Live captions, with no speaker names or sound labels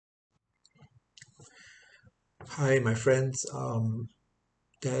Hi, my friends.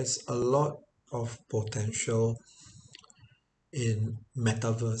 There's a lot of potential in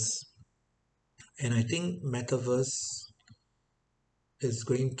Metaverse, and I think Metaverse is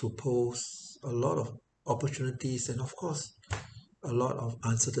going to pose a lot of opportunities and, of course, a lot of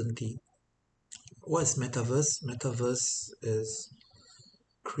uncertainty. What is Metaverse? Metaverse is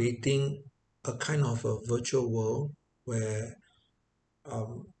creating a kind of a virtual world where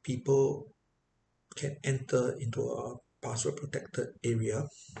people can enter into a password protected area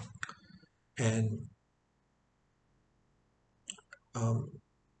and um,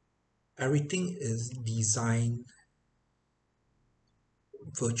 everything is designed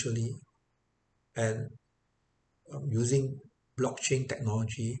virtually and using blockchain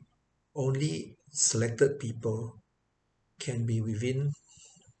technology, only selected people can be within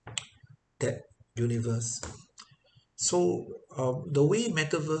that universe. So the way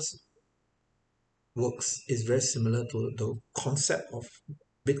Metaverse works is very similar to the concept of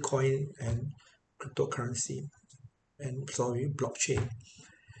Bitcoin and cryptocurrency and blockchain.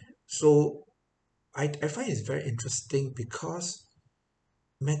 So I find it's very interesting because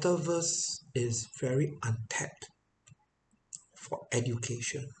Metaverse is very untapped for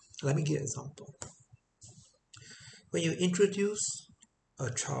education. Let me give an example. When you introduce a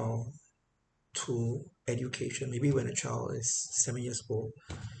child to education, maybe when a child is 7 years old,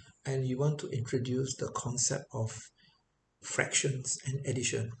 and you want to introduce the concept of fractions and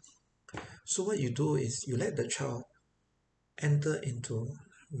addition. So what you do is you let the child enter into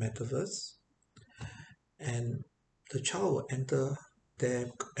Metaverse, and the child will enter there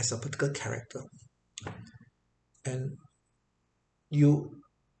as a particular character, and you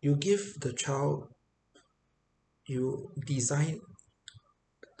you give the child, you design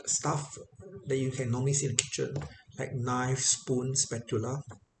stuff that you can normally see in the kitchen, like knife, spoon, spatula,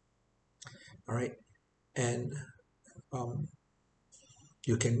 all right, and um,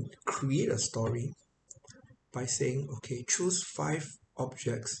 you can create a story by saying, okay, choose 5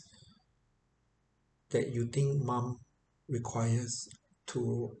 objects that you think mom requires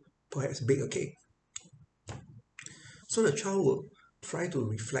to perhaps bake a cake. So the child would try to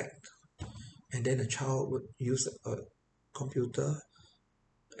reflect, and then the child would use a computer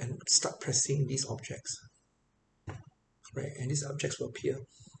and start pressing these objects, right? And these objects will appear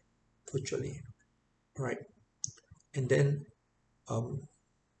virtually, right? And then um,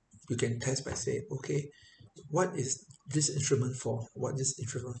 you can test by saying, okay, what is this instrument for? What this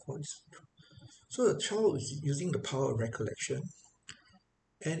instrument for? So the child is using the power of recollection.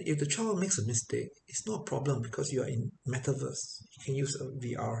 And if the child makes a mistake, it's not a problem because you are in Metaverse. You can use a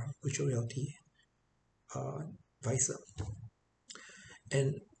VR, virtual reality uh, visor.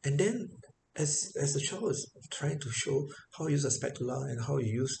 And then as the child is trying to show how you use a spatula and how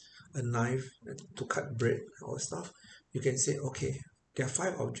you use a knife to cut bread or stuff, you can say, okay, there are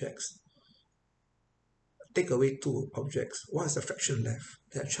 5 objects. Take away 2 objects. What is the fraction left?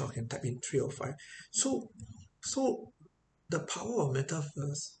 That child can type in 3 or 5. So the power of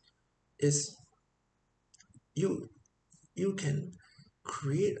Metaverse is you you can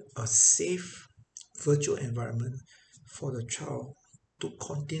create a safe virtual environment for the child to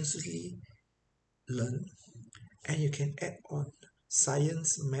continuously learn, and you can add on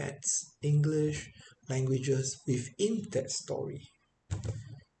science, maths, English, languages within that story,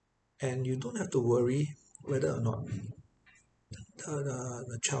 and you don't have to worry whether or not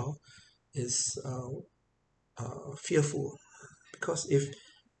the child is fearful, because if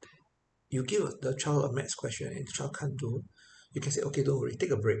you give the child a maths question and the child can't do, you can say, okay, don't worry,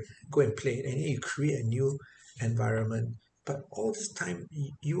 take a break, go and play, and then you create a new environment. But all this time,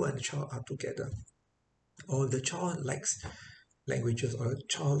 you and the child are together. Or if the child likes languages or the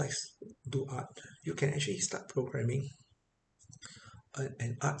child likes do art, you can actually start programming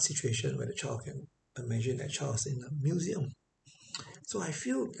an art situation where the child can imagine that child is in a museum. So I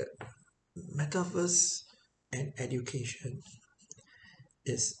feel that metaverse and education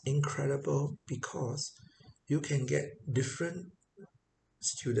is incredible because you can get different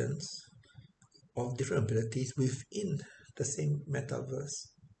students of different abilities within the same metaverse.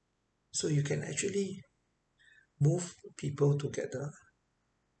 So you can actually move people together,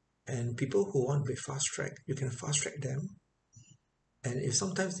 and people who want to be fast track, you can fast track them. And if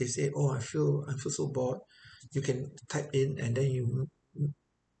sometimes they say, oh, I feel so bored, you can type in and then you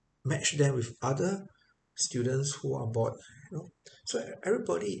match them with other students who are bored. So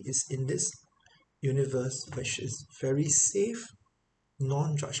everybody is in this universe which is very safe,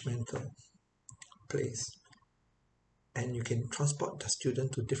 non-judgmental place, and you can transport the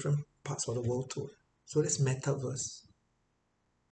student to different parts of the world too. So that's metaverse.